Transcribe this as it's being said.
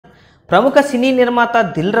ప్రముఖ సినీ నిర్మాత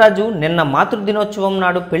దిల్ రాజు నిన్న మాతృదినోత్సవం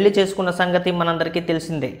నాడు పెళ్లి చేసుకున్న సంగతి మనందరికీ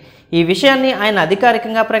తెలిసిందే. ఈ విషయాన్ని ఆయన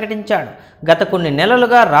అధికారికంగా ప్రకటించాడు. గత కొన్ని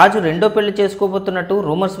నెలలుగా రాజు రెండో పెళ్లి చేసుకోబోతున్నట్టు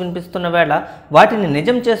రూమర్స్ వినిపిస్తున్న వేళ వాటిని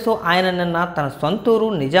నిజం చేస్తూ ఆయన నిన్న తన సొంతూరు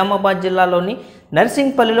నిజామాబాద్ జిల్లాలోని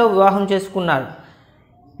నర్సింగ్పల్లిలో వివాహం చేసుకున్నాడు.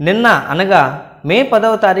 నిన్న అనగా మే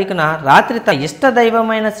 10వ తారీఖున రాత్రి తన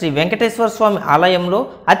ఇష్టదైవమైన శ్రీ వెంకటేశ్వర స్వామి ఆలయంలో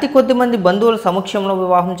అతి కొద్ది మంది బంధువుల సమక్షంలో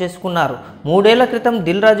వివాహం చేసుకున్నారు. 3 ఏళ్ల క్రితం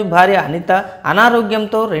దిల్ రాజు భార్య అనిత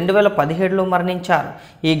అనారోగ్యంతో 2017లో మరణించారు.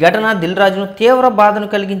 ఈ ఘటన దిల్ రాజును తీవ్ర బాధను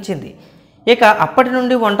కలిగించింది. ఇక అప్పటి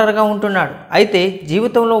నుండి ఒంటరిగా ఉంటున్నాడు. అయితే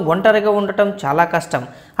జీవితంలో ఒంటరిగా ఉండటం చాలా కష్టం.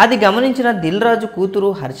 అది గమనించిన దిల్ రాజు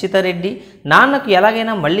కూతురు హర్షిత రెడ్డి నాన్నకు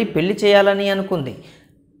ఎలాగైనా మళ్ళీ పెళ్లి చేయాలని అనుకుంది.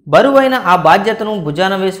 బరువైన ఆ బాధ్యతను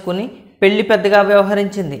భుజాన వేసుకుని పెళ్లి పెద్దగా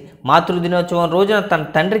వ్యవహరించింది. మాతృదినోత్సవం రోజున తన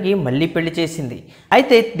తండ్రికి మళ్ళీ పెళ్లి చేసింది.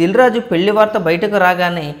 అయితే దిల్ రాజు పెళ్లి వార్త బయటకు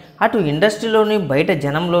రాగానే అటు ఇండస్ట్రీలోని బయట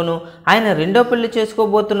జనంలోనూ ఆయన రెండో పెళ్లి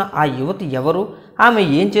చేసుకోబోతున్న ఆ యువతి ఎవరు, ఆమె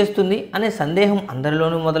ఏం చేస్తుంది అనే సందేహం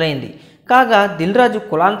అందరిలోనూ మొదలైంది. కాగా దిల్ రాజు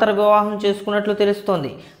కులాంతర వివాహం చేసుకున్నట్లు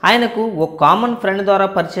తెలుస్తోంది. ఆయనకు ఓ కామన్ ఫ్రెండ్ ద్వారా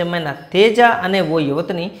పరిచయమైన తేజ అనే ఓ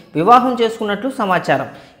యువతిని వివాహం చేసుకున్నట్లు సమాచారం.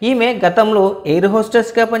 ఈమె గతంలో ఎయిర్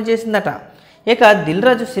హోస్టెస్గా పనిచేసిందట. ఇక దిల్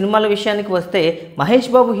రాజు సినిమాల విషయానికి వస్తే మహేష్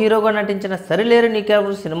బాబు హీరోగా నటించిన సరిలేరు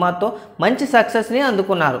నీకెవరు సినిమాతో మంచి సక్సెస్ని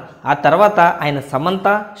అందుకున్నారు. ఆ తర్వాత ఆయన సమంత,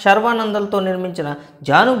 శర్వానందలతో నిర్మించిన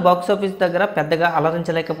జాను బాక్సాఫీస్ దగ్గర పెద్దగా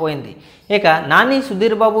అలరించలేకపోయింది. ఇక నాని,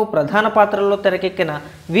 సుధీర్ బాబు ప్రధాన పాత్రల్లో తెరకెక్కిన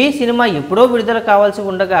వి సినిమా ఎప్పుడో విడుదల కావాల్సి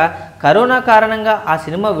ఉండగా కరోనా కారణంగా ఆ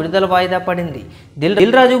సినిమా విడుదల వాయిదా పడింది.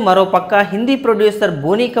 దిల్ రాజు మరో పక్క హిందీ ప్రొడ్యూసర్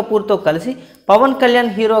బోనీ కపూర్తో కలిసి పవన్ కళ్యాణ్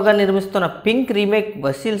హీరోగా నిర్మిస్తున్న పింక్ రీమేక్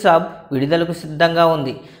వసీల్ సాబ్ విడుదలకు సిద్ధంగా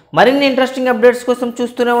ఉంది. మరిన్ని ఇంట్రెస్టింగ్ అప్డేట్స్ కోసం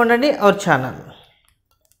చూస్తూనే ఉండండి అవర్ ఛానల్.